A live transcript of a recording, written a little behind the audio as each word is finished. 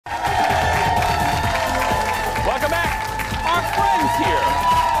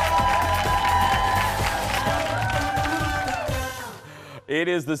It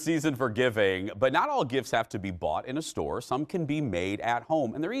is the season for giving, but not all gifts have to be bought in a store. Some can be made at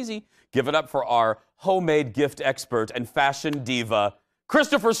home, and they're easy. Give it up for our homemade gift expert and fashion diva,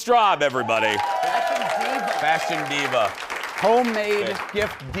 Christopher Straub, everybody. Fashion diva. Homemade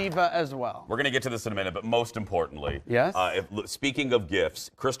gift diva as well. We're going to get to this in a minute, but most importantly, yes. Speaking of gifts,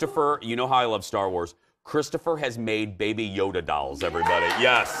 Christopher, you know how I love Star Wars. Christopher has made baby Yoda dolls, everybody.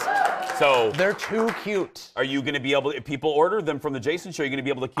 Yes. So they're too cute. Are you going to be able to, if people order them from the Jason Show, are you going to be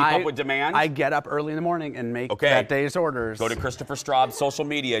able to keep up with demand? I get up early in the morning and make that day's orders. Go to Christopher Straub's social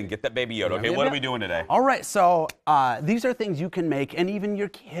media and get that baby Yoda. Okay, what are we doing today? All right, so these are things you can make, and even your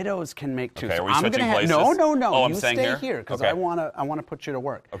kiddos can make too. Okay, so are we switching places? No. Oh, I'm you staying stay here because I want to put you to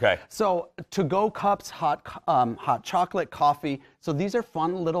work. Okay. So to-go cups, hot chocolate, coffee. So these are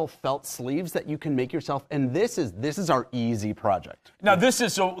fun little felt sleeves that you can make yourself, and this is our easy project. Now this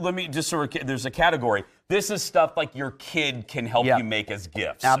is, so let me just sort of, there's a category. This is stuff like your kid can help you make as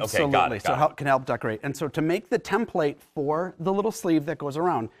gifts. Absolutely. Okay, got it. Can help decorate. And so to make the template for the little sleeve that goes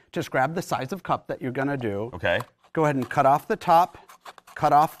around, just grab the size of cup that you're gonna do. Okay. Go ahead and cut off the top,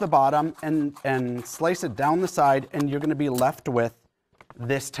 cut off the bottom, and slice it down the side, and you're gonna be left with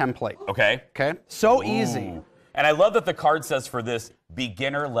this template. Okay. Okay. So easy. And I love that the card says for this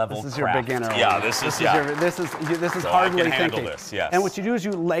beginner level. This is craft. your beginner. Yeah, this is so hardly thinking. This, yes. And what you do is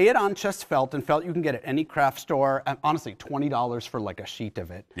you lay it on just felt, and felt you can get at any craft store. Honestly, $20 for like a sheet of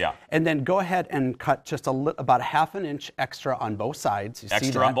it. Yeah. And then go ahead and cut just about a half an inch extra on both sides. You see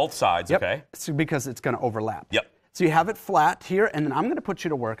Extra that? on both sides. Yep. Okay. So because it's going to overlap. Yep. So you have it flat here, and then I'm going to put you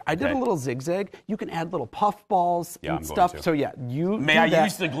to work. I did a little zigzag. You can add little puff balls and stuff. So yeah, May I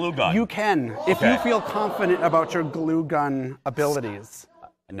use the glue gun? You can, if you feel confident about your glue gun abilities.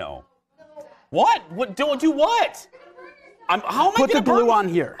 No. What? What? Don't do what? How am I Put the glue on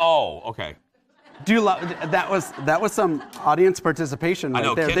here. Oh, okay. Do you love that? Was some audience participation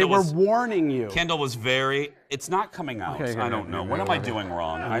right there. They were warning you. Kendall was very. It's not coming out. I don't know. What am I doing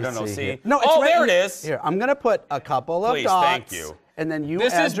wrong? I don't know. See. No. Oh, there it is. Here, I'm gonna put a couple of dots. Thank you. And then you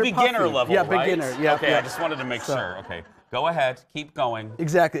This add is your beginner puffy. level, Yeah, right? beginner. Yeah. Okay. I just wanted to make sure. Okay. Go ahead. Keep going.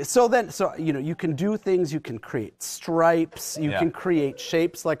 Exactly. So you can do things. You can create stripes. You can create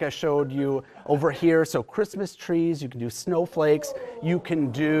shapes like I showed you over here. So Christmas trees. You can do snowflakes. You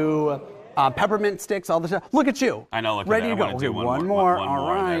can do peppermint sticks. All this stuff. Look at you. I know. Look Ready at that. to go. Okay, one more.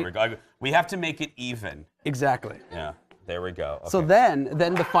 All right. There we go. We have to make it even. Exactly. Yeah. There we go. Okay. So then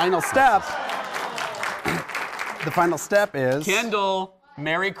the final step. The final step is Kendall.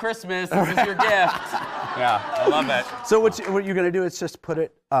 Merry Christmas. This is your gift. Yeah, I love it. So what you're going to do is just put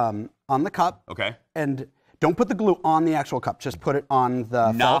it on the cup. Okay. And don't put the glue on the actual cup. Just put it on the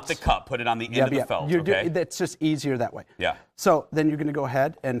felt. Not the cup. Put it on the end of the felt. That's just easier that way. Yeah. So then you're going to go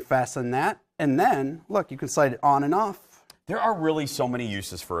ahead and fasten that. And then, look, you can slide it on and off. There are really so many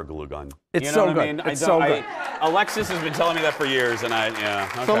uses for a glue gun. It's you know so what good. I mean? It's so good. Alexis has been telling me that for years, and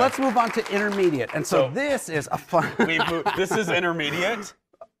okay. So let's move on to intermediate. And so this is a fun. This is intermediate?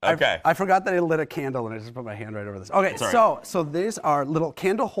 Okay. I forgot that I lit a candle and I just put my hand right over this. Okay, so these are little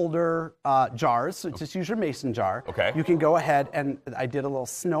candle holder jars. So just use your mason jar. Okay. You can go ahead and I did a little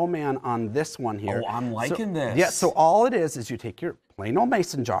snowman on this one here. Oh, I'm liking this. Yeah, so all it is you take your plain old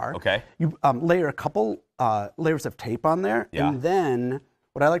mason jar. Okay. You layer a couple layers of tape on there. Yeah. And then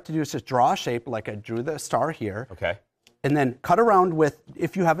what I like to do is just draw a shape like I drew the star here. Okay. And then cut around with,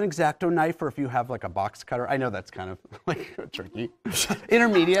 if you have an X-Acto knife or if you have like a box cutter. I know that's kind of like tricky.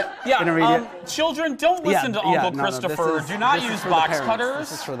 Intermediate. Yeah. Intermediate. Children, don't listen to Uncle Christopher. Do not use box cutters.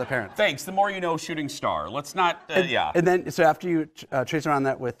 This is for the parents. Thanks. The more you know, shooting star. Let's not. And then, so after you trace around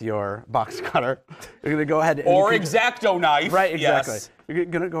that with your box cutter, you're gonna go ahead and or X-Acto knife. Right. Exactly. Yes. You're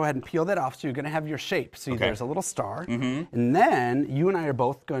going to go ahead and peel that off, so you're going to have your shape. See, there's a little star. And then you and I are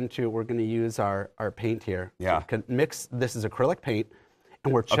both we're going to use our paint here. Yeah. So mix, this is acrylic paint,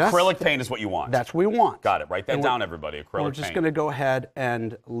 and we're just... Acrylic paint is what you want. That's what we want. Got it. Write that down, everybody. Acrylic paint. We're just going to go ahead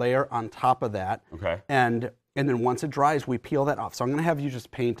and layer on top of that. Okay. And then once it dries, we peel that off. So I'm going to have you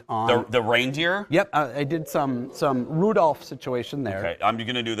just paint on... The reindeer? Yep. I did some Rudolph situation there. Okay. I'm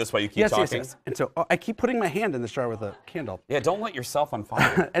going to do this while you keep talking. Yes. And so I keep putting my hand in the jar with a candle. Yeah, don't let yourself on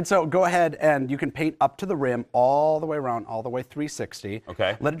fire. And so go ahead and you can paint up to the rim all the way around, all the way 360.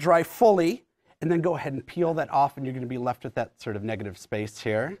 Okay. Let it dry fully, and then go ahead and peel that off, and you're going to be left with that sort of negative space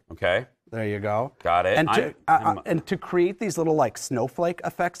here. Okay. There you go. Got it. And to create these little like snowflake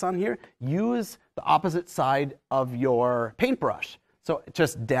effects on here, use the opposite side of your paintbrush. So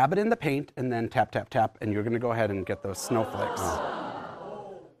just dab it in the paint and then tap, tap, tap, and you're going to go ahead and get those snowflakes.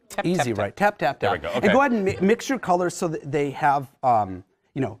 Tap, Easy, tap, right? Tap, tap, tap. There we go. Okay. And go ahead and mix your colors so that they have,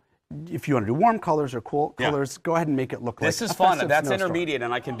 if you want to do warm colors or cool colors, go ahead and make it look like this is a fun. festive That's snowstorm. intermediate,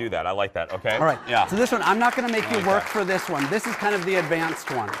 and I can do that. I like that. Okay. All right. Yeah. So this one, I'm not going to make you work for this one. This is kind of the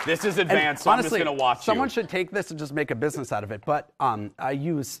advanced one. This is advanced, so honestly, I'm just going to watch someone you. should take this and just make a business out of it. But I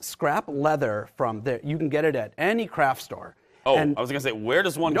use scrap leather from there. You can get it at any craft store. Oh, and I was going to say, where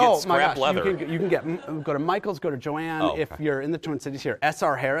does one get scrap leather? You can get, go to Michael's, go to Joanne. If you're in the Twin Cities here,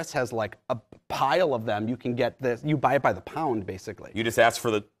 S.R. Harris has like a pile of them. You can get this. You buy it by the pound, basically. You just ask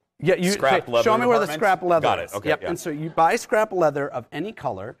for the scrap leather. Show me where the department? scrap leather Got it. is. Okay. Yep. Yeah. And so you buy scrap leather of any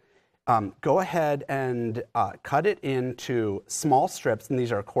color. Go ahead and cut it into small strips, and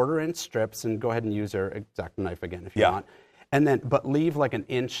these are 1/4-inch strips. And go ahead and use your X-Acto knife again if you want. And then, but leave like an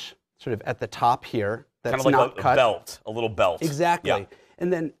inch sort of at the top here. That's kind of like not a cut. belt, a little belt. Exactly. Yeah.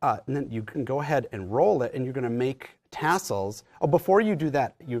 And then you can go ahead and roll it, and you're going to make tassels. Oh, before you do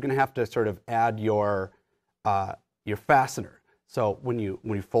that, you're going to have to sort of add your fastener. So when you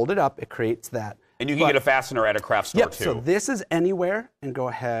fold it up, it creates that. And you can get a fastener at a craft store too. So this is anywhere, and go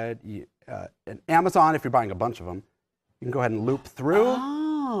ahead. And Amazon, if you're buying a bunch of them, you can go ahead and loop through.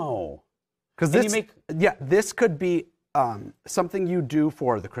 Oh. Because this could be something you do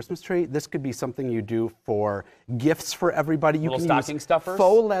for the Christmas tree. This could be something you do for gifts for everybody. You Little can stocking use stuffers?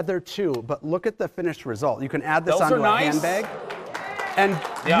 faux leather too, but look at the finished result. You can add this Those onto are a nice. handbag. And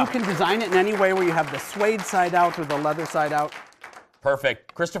you can design it in any way where you have the suede side out or the leather side out.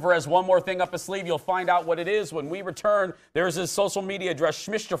 Perfect. Christopher has one more thing up his sleeve. You'll find out what it is when we return. There's his social media address,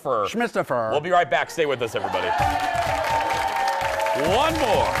 Schmistopher. Schmistopher. We'll be right back. Stay with us, everybody. One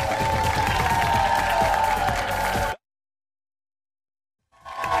more.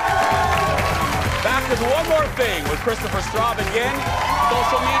 Back with one more thing with Christopher Straub again.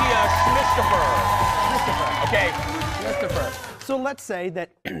 Social media, Schmistopher. Okay. Schmistopher. So let's say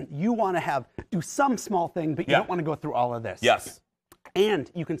that you want to do some small thing, but you don't want to go through all of this. Yes.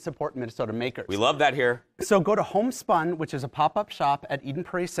 And you can support Minnesota makers. We love that here. So go to Homespun, which is a pop-up shop at Eden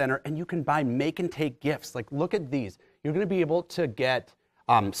Prairie Center, and you can buy make and take gifts. Like, look at these. You're going to be able to get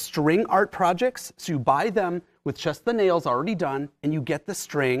string art projects. So you buy them with just the nails already done, and you get the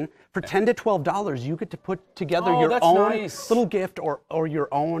string. For $10 to $12, you get to put together your own little gift or your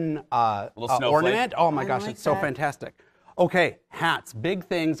own ornament. Oh my gosh, it's so fantastic. Okay, hats. Big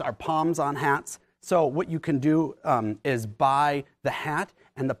things are palms on hats. So what you can do is buy the hat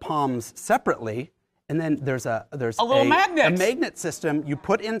and the palms separately, and then there's a little magnet. A magnet system you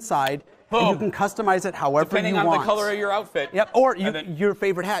put inside, and you can customize it however Depending you want. on the color of your outfit. Yep. Or your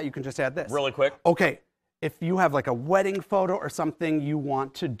favorite hat, you can just add this. Really quick. Okay. If you have like a wedding photo or something you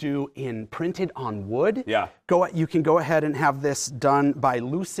want to do in printed on wood, you can go ahead and have this done by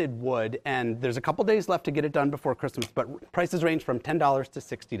Lucid Wood, and there's a couple days left to get it done before Christmas, but prices range from $10 to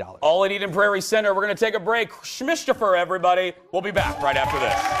 $60. All in Eden Prairie Center. We're going to take a break. Schmistopher, everybody. We'll be back right after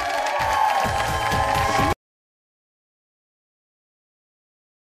this.